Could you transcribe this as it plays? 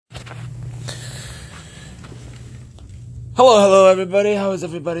Hello, everybody. How is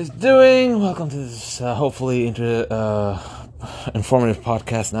everybody doing? Welcome to this, hopefully, informative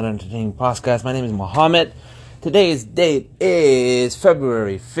podcast, not entertaining podcast. My name is Mohammed. Today's date is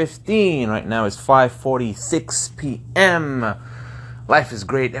February 15. Right now it's 5:46 p.m. Life is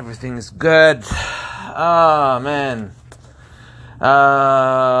great. Everything is good. Oh, man.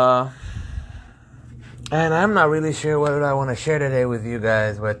 And I'm not really sure what I want to share today with you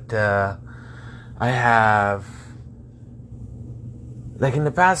guys, but I have... Like in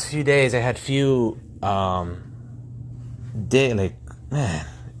the past few days, I had 2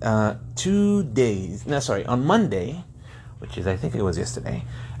 days. No, sorry, on Monday, which is, I think it was yesterday.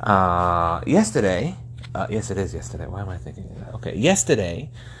 Yes, it is yesterday. Why am I thinking of that? Okay, yesterday,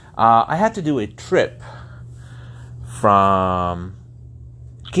 I had to do a trip from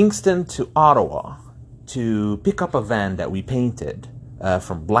Kingston to Ottawa to pick up a van that we painted.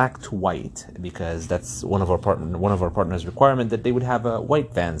 From black to white, because that's one of our partners' requirement, that they would have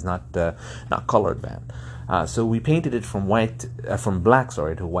white vans, not colored van. So we painted it from black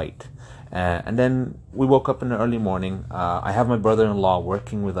to white, and then we woke up in the early morning. I have my brother-in-law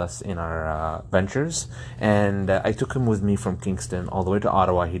working with us in our ventures, and I took him with me from Kingston all the way to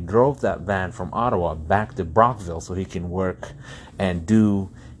Ottawa. He drove that van from Ottawa back to Brockville so he can work and do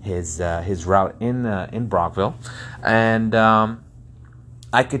his route in Brockville, and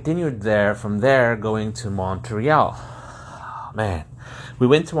I continued from there going to Montreal. Oh, man, we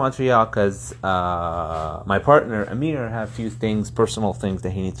went to Montreal because my partner Amir had a few personal things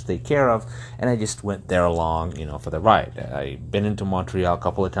that he needs to take care of, and I just went there along, for the ride. I've been into Montreal a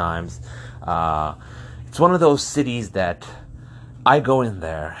couple of times. It's one of those cities that I go in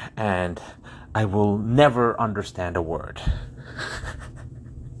there and I will never understand a word.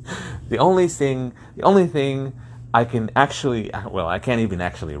 The only thing I can't even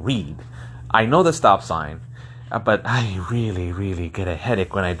actually read. I know the stop sign, but I really, really get a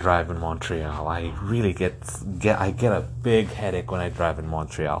headache when I drive in Montreal. I really get a big headache when I drive in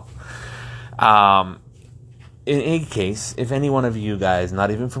Montreal. In any case, if any one of you guys, not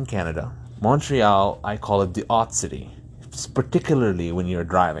even from Canada, Montreal, I call it the Odd City, particularly when you're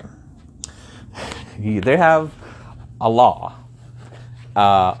driving. They have a law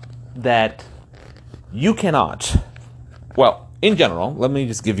that you cannot, in general, let me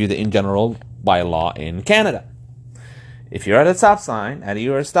just give you the in general bylaw in Canada. If you're at a stoplight, at a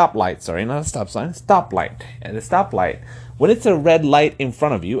stoplight, when it's a red light in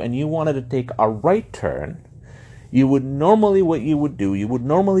front of you and you wanted to take a right turn, you would normally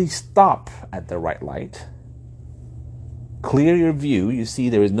stop at the right light, clear your view, you see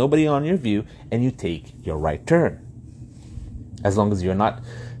there is nobody on your view, and you take your right turn. As long as you're not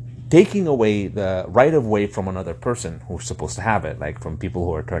taking away the right of way from another person who's supposed to have it, like from people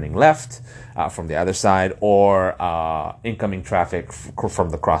who are turning left from the other side, or incoming traffic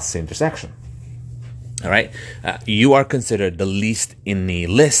from the cross intersection. All right, you are considered the least in the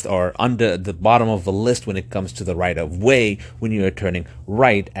list, or under the bottom of the list when it comes to the right of way when you are turning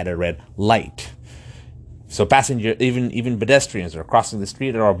right at a red light. So even pedestrians are crossing the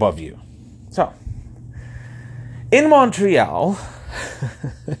street or above you. So in Montreal,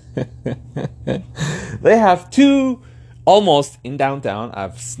 they have 2 almost in downtown.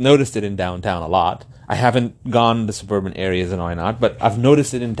 I've noticed it in downtown a lot. I haven't gone to suburban areas and why not, but I've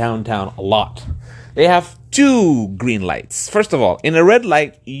noticed it in downtown a lot. They have 2 green lights. First of all, in a red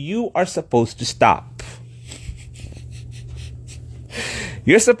light, you are supposed to stop.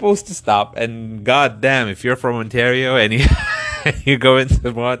 You're supposed to stop, and goddamn, if you're from Ontario and you go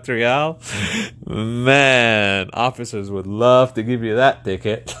into Montreal, man, officers would love to give you that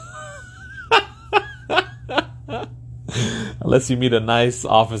ticket. Unless you meet a nice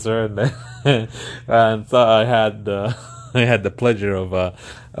officer, and so I had the pleasure of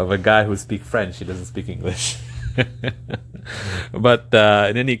a guy who speaks French. He doesn't speak English. But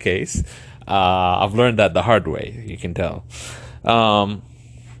in any case, I've learned that the hard way. You can tell.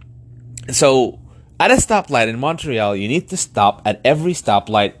 So at a stoplight in Montreal, you need to stop at every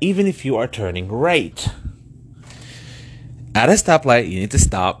stoplight, even if you are turning right. At a stoplight, you need to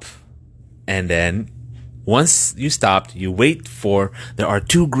stop, and then once you stopped, you wait there are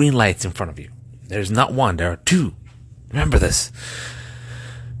 2 green lights in front of you. There's not one, there are 2. Remember this.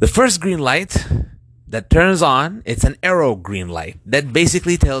 The first green light that turns on, it's an arrow green light. That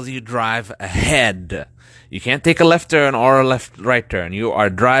basically tells you drive ahead. You can't take a left turn or a right turn. You are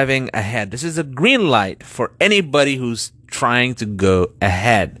driving ahead. This is a green light for anybody who's trying to go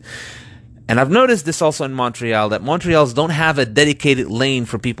ahead. And I've noticed this also in Montreal, that Montreals don't have a dedicated lane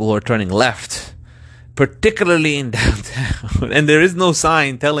for people who are turning left. particularly in downtown. And there is no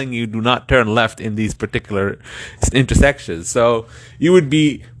sign telling you do not turn left in these particular intersections. So you would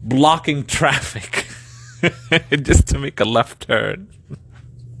be blocking traffic just to make a left turn.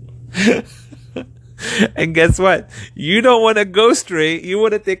 And guess what? You don't want to go straight. You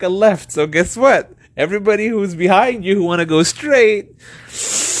want to take a left. So guess what? Everybody who's behind you who want to go straight,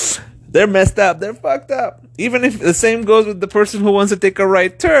 they're messed up. They're fucked up. Even if the same goes with the person who wants to take a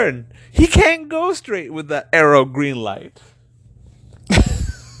right turn. He can't go straight with that arrow green light.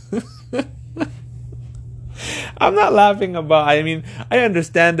 I'm not laughing about, I mean, I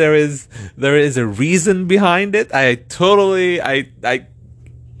understand there is a reason behind it. I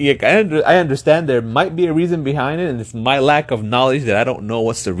understand there might be a reason behind it, and it's my lack of knowledge that I don't know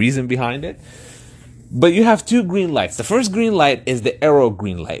what's the reason behind it. But you have two green lights. The first green light is the arrow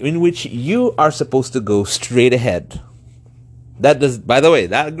green light, in which you are supposed to go straight ahead. That does, by the way,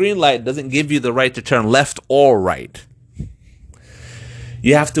 that green light doesn't give you the right to turn left or right.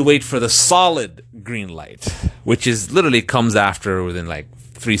 You have to wait for the solid green light, which is literally comes after within like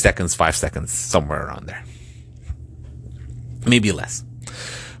 3 seconds, 5 seconds, somewhere around there. Maybe less.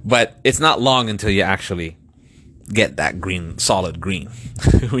 But it's not long until you actually get that green, solid green.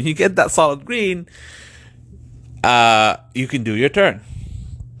 When you get that solid green, you can do your turn.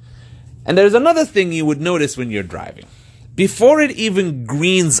 And there's another thing you would notice when you're driving. Before it even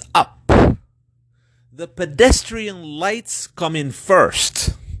greens up, the pedestrian lights come in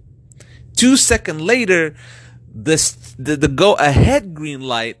first. 2 seconds later, the go ahead green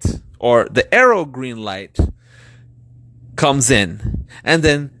light or the arrow green light comes in, and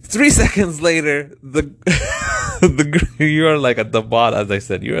then 3 seconds later, you're like at the bottom. As I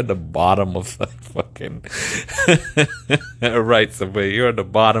said, you're at the bottom of that fucking rights of way. You're at the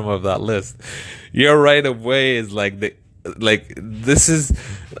bottom of that list. Your right of way is this is.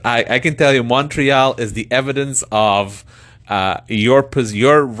 I can tell you, Montreal is the evidence of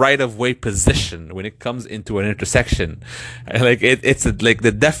your right of way position when it comes into an intersection. It's like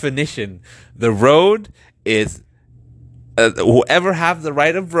the definition. The road is. Whoever have the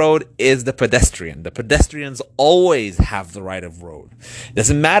right of road is the pedestrian. The pedestrians always have the right of road. It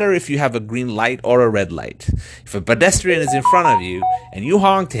doesn't matter if you have a green light or a red light. If a pedestrian is in front of you and you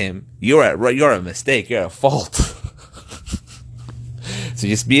honked him, you're a mistake. You're at fault. So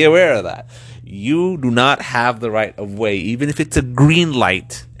just be aware of that. You do not have the right of way, even if it's a green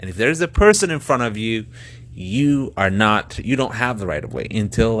light. And if there's a person in front of you, you don't have the right of way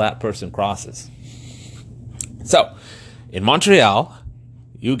until that person crosses. So, in Montreal,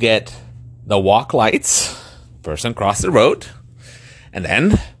 you get the walk lights, person cross the road, and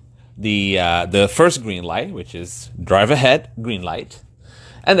then the first green light, which is drive ahead green light,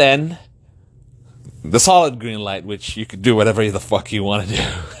 and then the solid green light, which you could do whatever the fuck you want to do.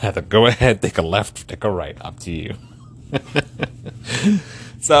 Either go ahead, take a left, take a right, up to you.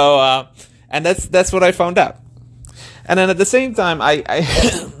 So, and that's what I found out. And then at the same time,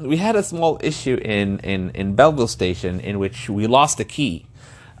 we had a small issue in Belleville Station in which we lost a key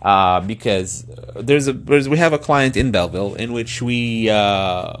because we have a client in Belleville in which we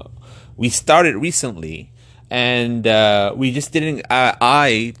started recently, and we just didn't.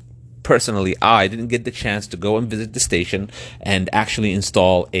 I personally didn't get the chance to go and visit the station and actually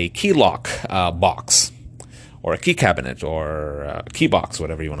install a key lock box or a key cabinet or a key box,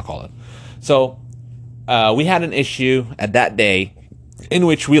 whatever you want to call it. So. We had an issue at that day in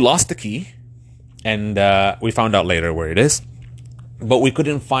which we lost the key, and we found out later where it is, but we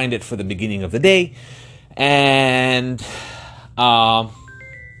couldn't find it for the beginning of the day, and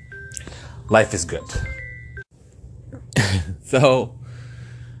life is good. So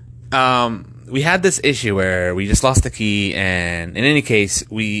we had this issue where we just lost the key, and in any case,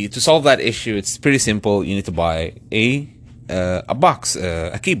 to solve that issue, it's pretty simple. You need to buy a box,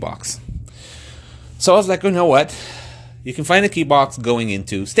 a key box. So I was like, you know what? You can find a key box going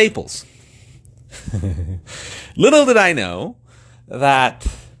into Staples. Little did I know that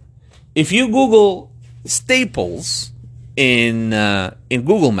if you Google Staples in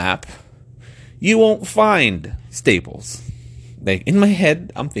Google Map, you won't find Staples. Like in my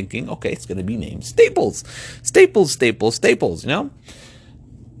head, I'm thinking, okay, it's gonna be named Staples, Staples, Staples, Staples. You know,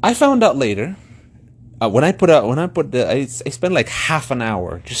 I found out later I spent like half an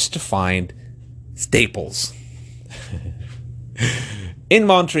hour just to find Staples. In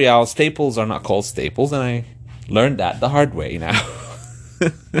Montreal, Staples are not called Staples, and I learned that the hard way now.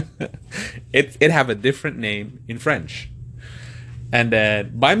 It have a different name in French.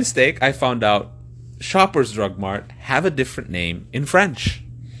 And by mistake, I found out Shoppers Drug Mart have a different name in French.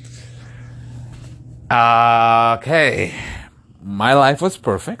 Okay. my life was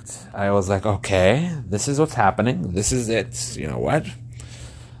perfect. I was like, okay, this is what's happening. This is it. You know what?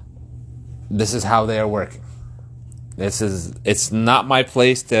 This is how they are working. It's not my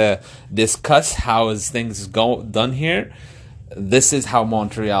place to discuss how is things done here. This is how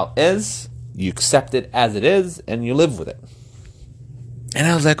Montreal is. You accept it as it is, and you live with it. And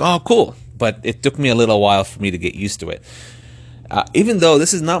I was like, oh, cool. But it took me a little while for me to get used to it. Even though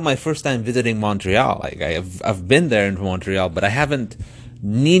this is not my first time visiting Montreal. Like I've been there in Montreal, but I haven't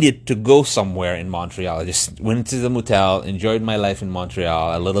needed to go somewhere in Montreal. I just went to the motel, enjoyed my life in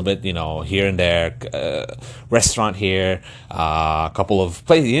Montreal a little bit, here and there, restaurant here, a couple of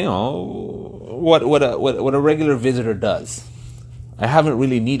places, what a regular visitor does. I haven't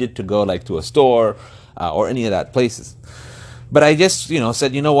really needed to go like to a store or any of that places. But I just,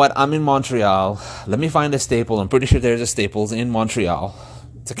 said, you know what, I'm in Montreal. Let me find a Staples. I'm pretty sure there's a Staples in Montreal.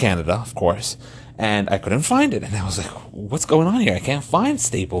 To Canada, of course. And I couldn't find it. And I was like, what's going on here? I can't find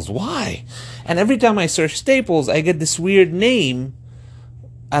Staples. Why? And every time I search Staples, I get this weird name.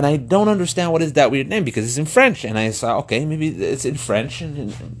 And I don't understand what is that weird name because it's in French. And I saw, okay, maybe it's in French.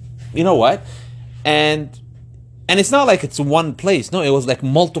 And you know what? And it's not like it's one place. No, it was like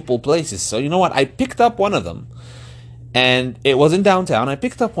multiple places. So you know what? I picked up one of them. And it was in downtown. I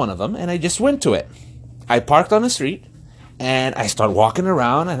picked up one of them and I just went to it. I parked on the street and I start walking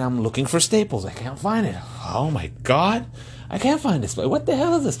around and I'm looking for Staples. I can't find it. Oh my God. I can't find this place. What the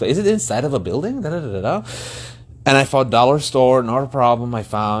hell is this place? Is it inside of a building? Da-da-da-da-da. And I found Dollar Store, not a problem. I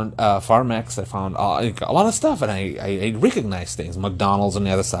found Farmex. I found a lot of stuff. And I recognized things. McDonald's on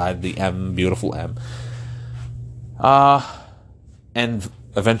the other side, the M, beautiful M. And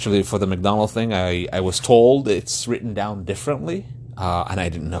eventually for the McDonald's thing, I was told it's written down differently. And I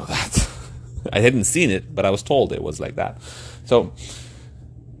didn't know that. I hadn't seen it, but I was told it was like that. So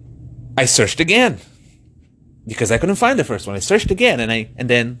I searched again because I couldn't find the first one. I searched again and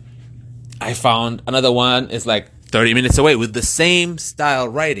then I found another one. It's like 30 minutes away with the same style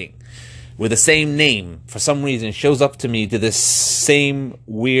writing, with the same name. For some reason, it shows up to me to this same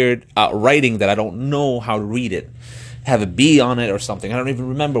weird writing that I don't know how to read it. Have a B on it or something. I don't even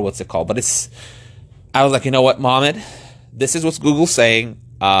remember what's it called. But I was like, you know what, Mohammed? This is what Google's saying.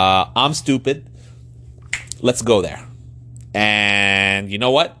 I'm stupid. Let's go there. And you know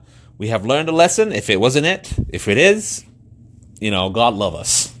what? We have learned a lesson. If it wasn't it, if it is, God love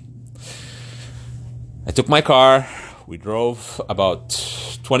us. I took my car. We drove about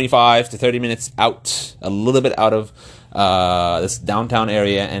 25 to 30 minutes out, a little bit out of this downtown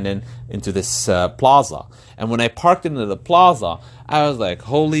area and then into this plaza. And when I parked into the plaza, I was like,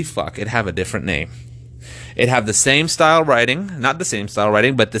 holy fuck, it have a different name. It have the same style writing, not the same style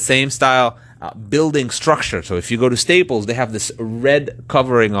writing, but the same style building structure. So if you go to Staples, they have this red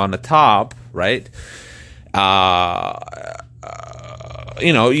covering on the top, right?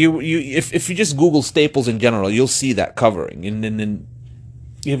 If you just Google Staples in general, you'll see that covering, and then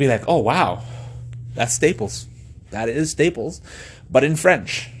you'll be like, oh wow, that's Staples. That is Staples, but in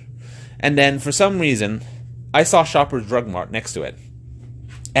French. And then for some reason, I saw Shoppers Drug Mart next to it,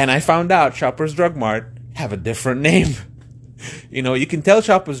 and I found out Shoppers Drug Mart have a different name. You can tell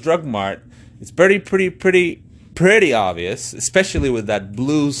Shoppers Drug Mart. It's pretty obvious, especially with that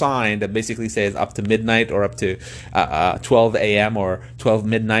blue sign that basically says up to midnight or up to 12 a.m. or 12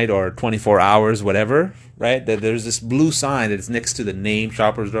 midnight or 24 hours, whatever, right? That there's this blue sign that's next to the name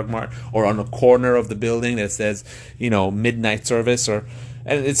Shoppers Drug Mart or on the corner of the building that says, midnight service and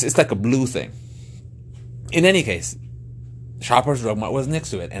it's like a blue thing. In any case, Shoppers Drug Mart was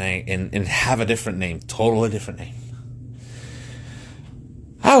next to it and have a different name, totally different name.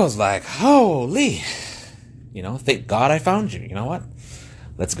 I was like, holy, thank God I found you. You know what?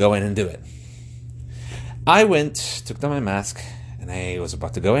 Let's go in and do it. I went, took down my mask, and I was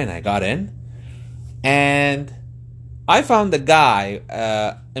about to go in. I got in, and I found the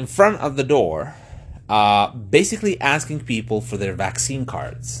guy in front of the door basically asking people for their vaccine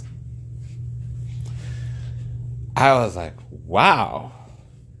cards. I was like, wow,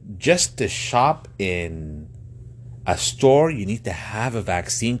 just to shop in a store, you need to have a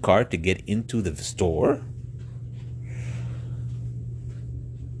vaccine card to get into the store?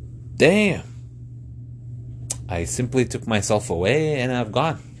 Damn. I simply took myself away and I've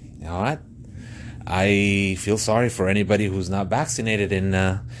gone. You know what? I feel sorry for anybody who's not vaccinated in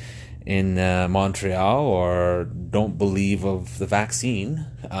Montreal or don't believe of the vaccine.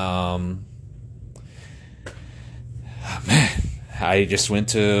 Man, I just went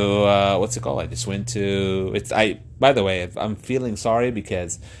to what's it called? By the way, I'm feeling sorry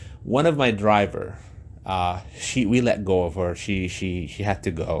because one of my driver We let go of her. She had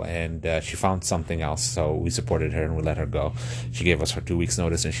to go, and she found something else. So we supported her and we let her go. She gave us her 2 weeks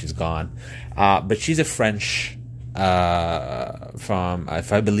notice, and she's gone. But she's a French from,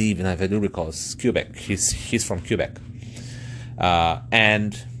 if I believe and if I do recall, it's Quebec. She's from Quebec,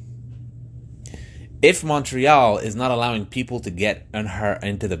 and if Montreal is not allowing people to get on her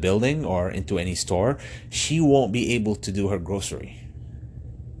into the building or into any store, she won't be able to do her grocery.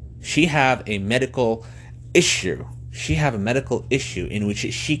 She have a medical issue. She have a medical issue in which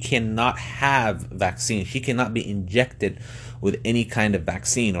she cannot have vaccine. She cannot be injected with any kind of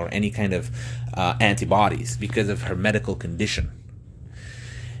vaccine or any kind of antibodies because of her medical condition.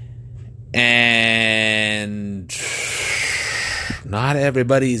 And not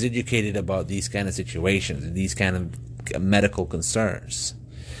everybody is educated about these kind of situations, these kind of medical concerns.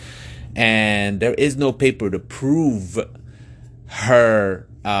 And there is no paper to prove her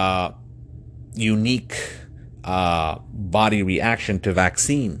unique body reaction to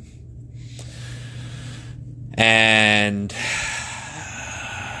vaccine. And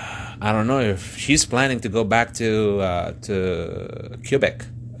I don't know if she's planning to go back to Quebec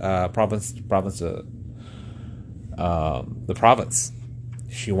province, the province.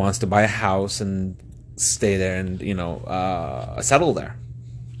 She wants to buy a house and stay there and settle there.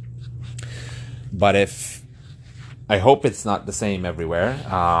 But I hope it's not the same everywhere,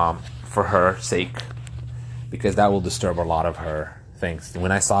 for her sake, because that will disturb a lot of her things.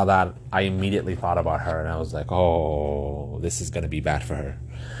 When I saw that, I immediately thought about her, and I was like, oh, this is going to be bad for her.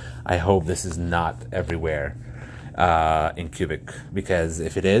 I hope this is not everywhere in Quebec, because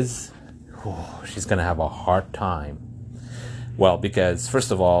if it is, she's going to have a hard time. Well, because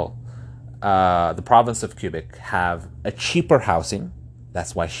first of all, the province of Quebec have a cheaper housing.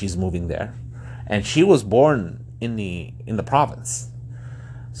 That's why she's moving there. And she was born in the province.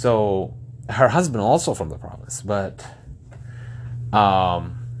 So her husband also from the province, but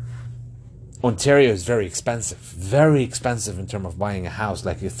Ontario is very expensive in terms of buying a house.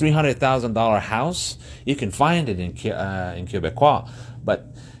 Like a $300,000 house, you can find it in Quebecois,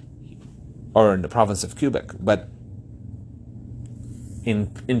 or in the province of Quebec. But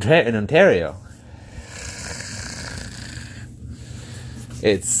in Ontario,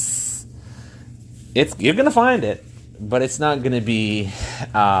 it's you're gonna find it, but it's not gonna be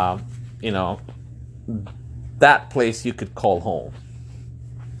that place you could call home.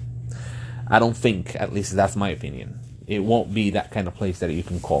 I don't think, at least that's my opinion, it won't be that kind of place that you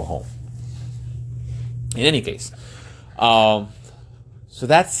can call home. In any case, so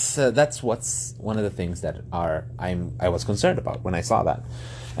that's what's one of the things that I was concerned about when I saw that.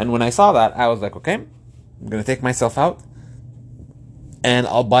 And when I saw that, I was like, okay, I'm gonna take myself out and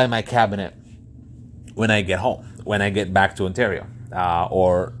I'll buy my cabinet when I get home, when I get back to Ontario,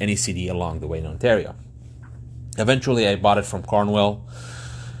 or any city along the way in Ontario. Eventually, I bought it from Cornwall,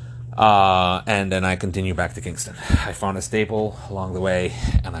 and then I continued back to Kingston. I found a staple along the way,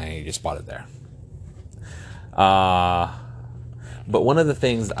 and I just bought it there. But one of the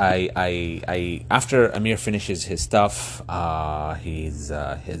things I after Amir finishes his stuff, his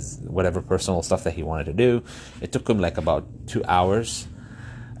whatever personal stuff that he wanted to do, it took him like about 2 hours.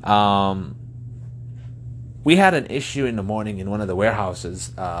 We had an issue in the morning in one of the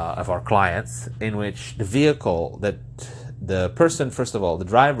warehouses of our clients, in which the vehicle that the person, first of all, the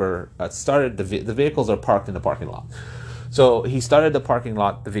driver started the vehicles are parked in the parking lot. So he started the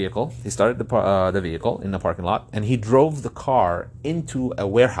vehicle in the parking lot, and he drove the car into a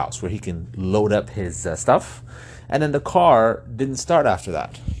warehouse where he can load up his stuff, and then the car didn't start after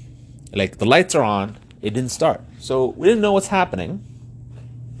that. Like, the lights are on, it didn't start. So we didn't know what's happening.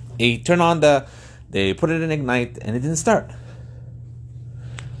 He turned on they put it in Ignite, and it didn't start.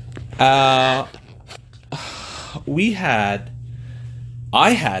 I had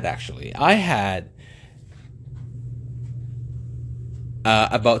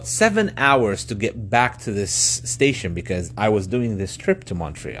about 7 hours to get back to this station, because I was doing this trip to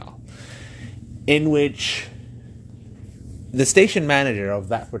Montreal, in which the station manager of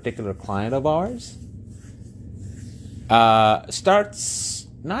that particular client of ours starts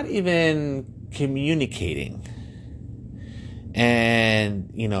not even communicating.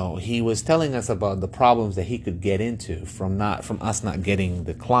 And he was telling us about the problems that he could get into from us not getting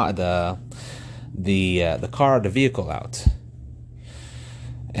the vehicle out.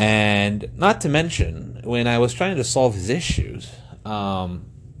 And not to mention, when I was trying to solve his issues,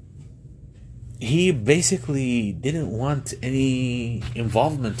 he basically didn't want any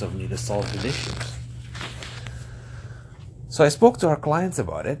involvement of me to solve his issues. So I spoke to our clients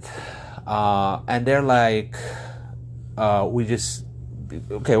about it, and they're like, we just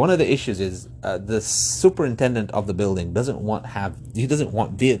okay, one of the issues is the superintendent of the building doesn't want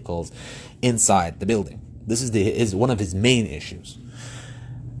vehicles inside the building. This is one of his main issues.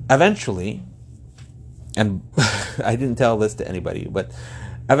 Eventually, and I didn't tell this to anybody, but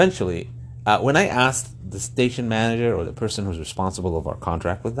eventually, when I asked the station manager or the person who's responsible of our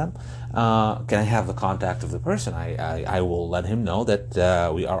contract with them, can I have the contact of the person? I will let him know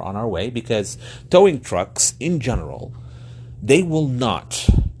that we are on our way, because towing trucks in general, they will not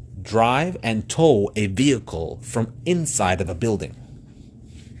drive and tow a vehicle from inside of a building.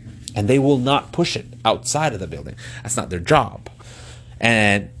 And they will not push it outside of the building. That's not their job.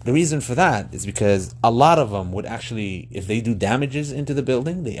 And the reason for that is because a lot of them would actually, if they do damages into the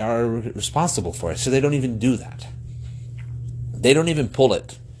building, they are responsible for it. So they don't even do that. They don't even pull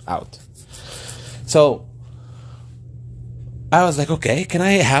it out. So I was like, okay, can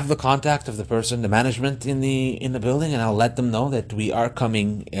I have the contact of the person, the management in the building, and I'll let them know that we are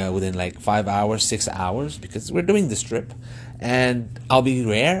coming within like 5 hours, 6 hours, because we're doing this trip, and I'll be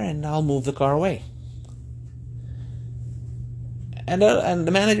there and I'll move the car away. And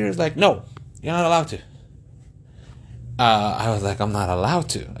the manager is like, no, you're not allowed to. I was like, I'm not allowed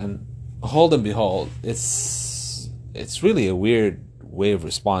to. And hold and behold, it's really a weird way of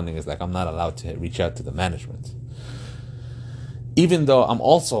responding. It's like, I'm not allowed to reach out to the management. Even though I'm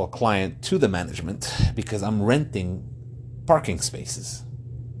also a client to the management, because I'm renting parking spaces.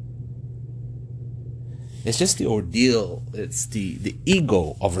 It's just the ordeal. It's the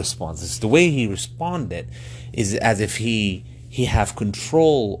ego of response. It's the way he responded is as if he have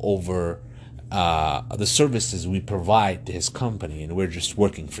control over the services we provide to his company, and we're just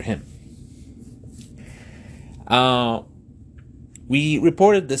working for him. We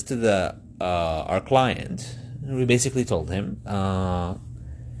reported this to our client, and we basically told him,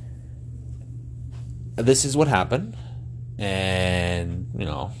 this is what happened, and we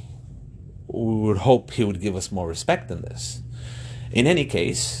would hope he would give us more respect than this. In any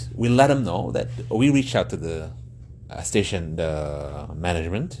case, we let him know that we reached out to the station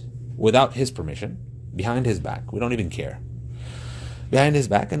management without his permission, behind his back. We don't even care. Behind his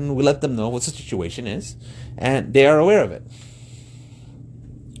back, and we let them know what the situation is, and they are aware of it.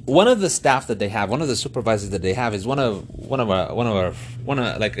 One of the staff that they have, one of the supervisors that they have, is one of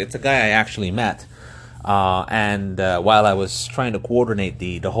it's a guy I actually met, and while I was trying to coordinate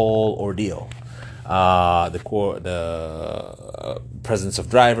the whole ordeal, the presence of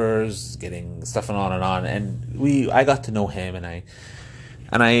drivers, getting stuff and on, and I got to know him, and I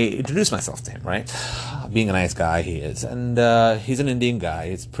introduced myself to him, right? Being a nice guy, he is, and he's an Indian guy.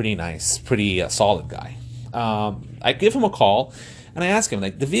 He's pretty nice, pretty solid guy. I give him a call, and I ask him,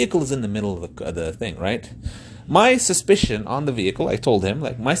 like, the vehicle is in the middle of the thing, right? My suspicion on the vehicle, I told him,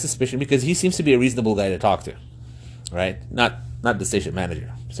 like, my suspicion, because he seems to be a reasonable guy to talk to, right? Not the station manager.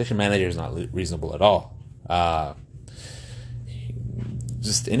 The station manager is not reasonable at all. And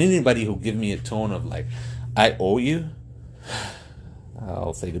anybody who give me a tone of, like, I owe you,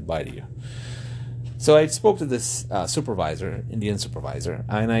 I'll say goodbye to you. So I spoke to this Indian supervisor,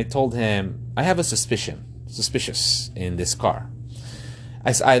 and I told him, I have a suspicious in this car.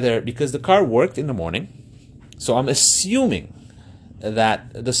 It's either because the car worked in the morning, so I'm assuming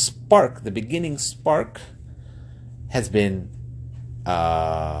that the beginning spark has been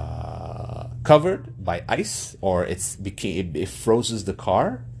covered by ice, or it froze the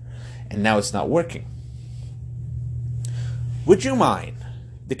car, and now it's not working. Would you mind?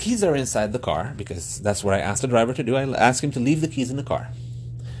 The keys are inside the car, because that's what I asked the driver to do. I asked him to leave the keys in the car.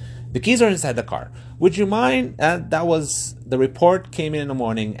 The keys are inside the car. Would you mind? That was the report came in the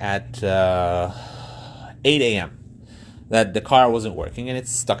morning at 8 a.m. that the car wasn't working and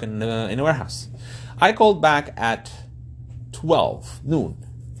it's stuck in the warehouse. I called back at 12 noon.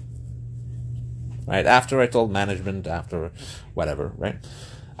 Right after I told management, after whatever. Right,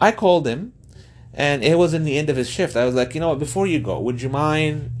 I called him, and it was in the end of his shift. I was like, what? Before you go, would you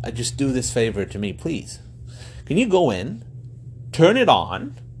mind? Just do this favor to me, please. Can you go in, turn it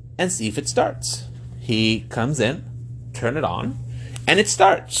on, and see if it starts? He comes in, turn it on, and it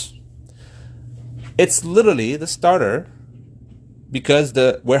starts. It's literally the starter, because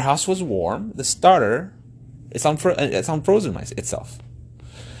the warehouse was warm. The starter, it's unfrozen itself.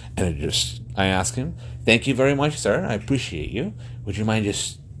 And I asked him, thank you very much, sir. I appreciate you. Would you mind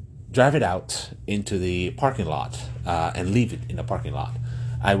just drive it out into the parking lot and leave it in the parking lot?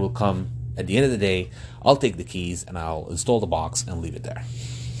 I will come at the end of the day. I'll take the keys and I'll install the box and leave it there.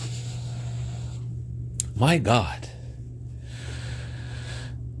 My God.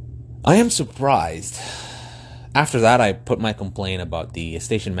 I am surprised. After that, I put my complaint about the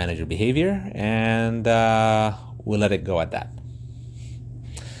station manager behavior, and we'll let it go at that.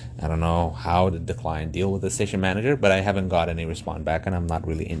 I don't know how did the client deal with the station manager, but I haven't got any response back, and I'm not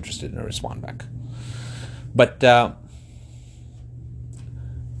really interested in a response back. But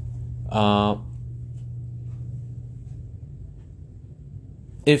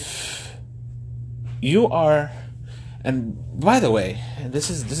if you are, and by the way, this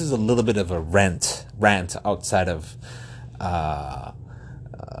is a little bit of a rant outside of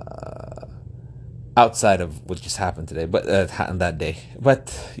what just happened today, but that day,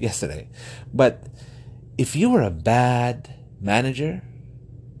 but yesterday. But if you were a bad manager,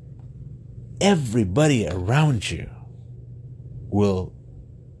 everybody around you will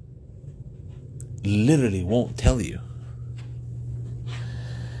literally won't tell you.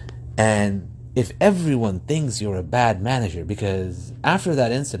 And if everyone thinks you're a bad manager, because after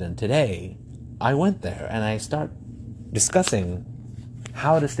that incident today, I went there and I start discussing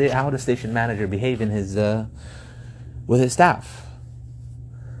how the station manager behave in his with his staff.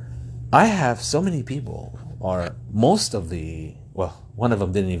 I have so many people, or most of the, well, one of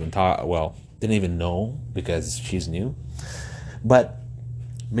them didn't even know because she's new, but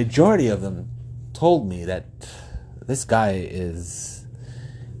majority of them told me that this guy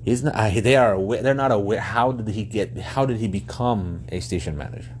he's not, they're not aware. How did he become a station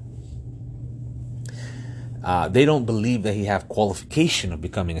manager? They don't believe that he have qualification of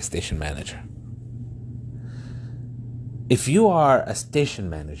becoming a station manager. If you are a station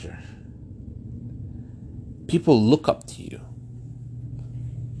manager, people look up to you.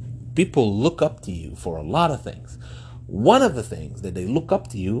 People look up to you for a lot of things. One of the things that they look up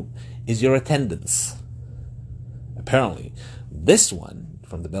to you is your attendance. Apparently, this one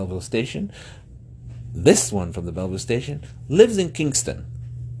from the Belleville station lives in Kingston.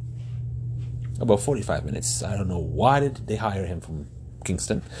 About 45 minutes. I don't know why did they hire him from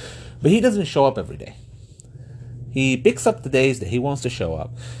Kingston, but he doesn't show up every day. He picks up the days that he wants to show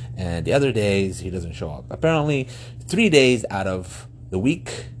up, and the other days he doesn't show up. Apparently, 3 days out of the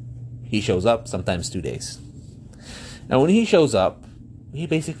week he shows up, sometimes 2 days. Now, when he shows up, he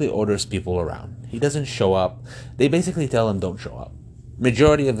basically orders people around. He doesn't show up. They basically tell him don't show up.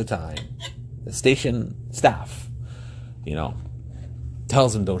 Majority of the time, the station staff,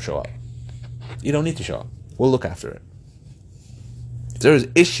 tells him don't show up. You don't need to show up. We'll look after it. If there's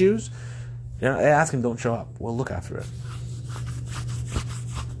issues, they ask him don't show up. We'll look after it.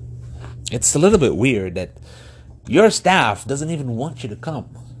 It's a little bit weird that your staff doesn't even want you to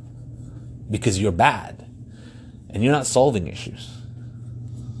come because you're bad and you're not solving issues.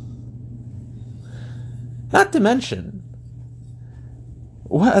 Not to mention,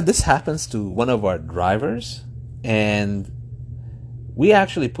 this happens to one of our drivers, and we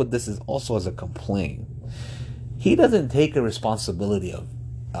actually put this also as a complaint. He doesn't take a responsibility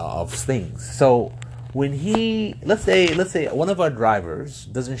of things. So when let's say one of our drivers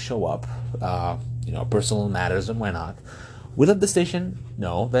doesn't show up, personal matters and why not, we let the station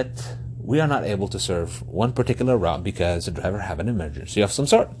know that we are not able to serve one particular route because the driver have an emergency of some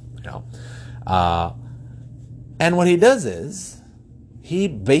sort. And what he does is he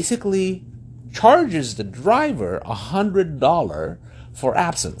basically charges the driver $100 for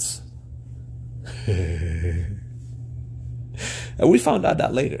absence. And we found out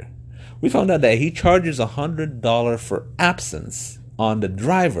that later. We found out that he charges $100 for absence on the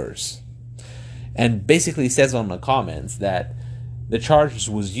drivers, and basically says on the comments that the charge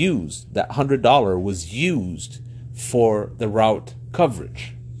was used, that $100 was used for the route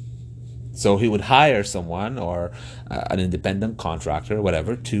coverage. So he would hire someone or an independent contractor or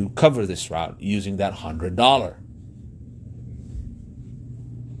whatever to cover this route using that $100.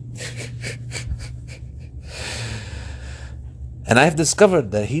 And I've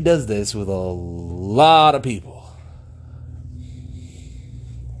discovered that he does this with a lot of people.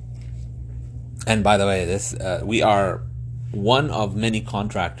 And by the way, we are one of many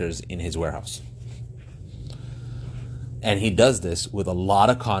contractors in his warehouse. And he does this with a lot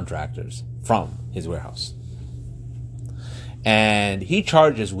of contractors from his warehouse. And he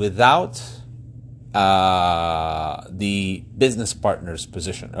charges without the business partner's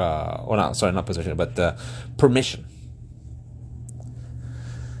position. Permission.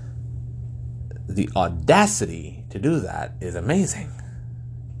 The audacity to do that is amazing.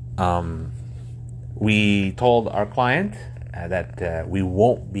 We told our client that we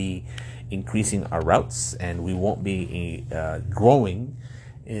won't be increasing our routes and we won't be growing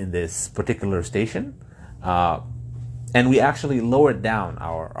in this particular station. And we actually lowered down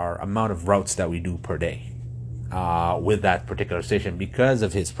our amount of routes that we do per day with that particular station because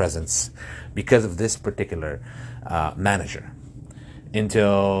of his presence, because of this particular manager.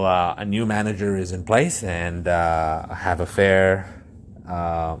 Until a new manager is in place and have a fair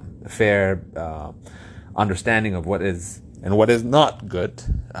understanding of what is and what is not good,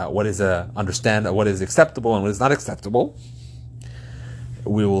 what is acceptable and what is not acceptable,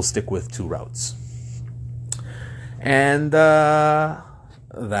 we will stick with 2 routes. And that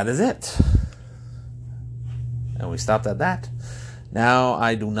is it. And we stopped at that. Now,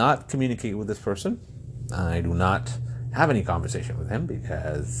 I do not communicate with this person. I do not have any conversation with him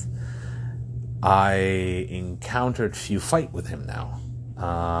because I encountered few fight with him now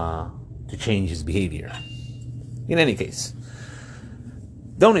to change his behavior. In any case,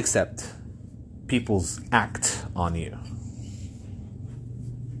 don't accept people's act on you,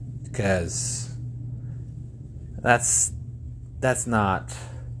 because that's not.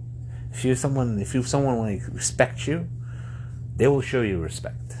 If someone respects you, they will show you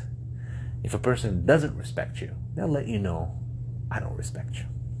respect. If a person doesn't respect you, they'll let you know, I don't respect you.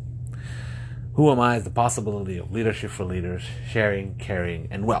 Who am I is the possibility of leadership for leaders, sharing, caring,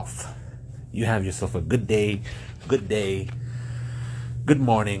 and wealth. You have yourself a good day, good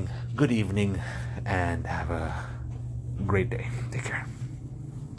morning, good evening, and have a great day. Take care.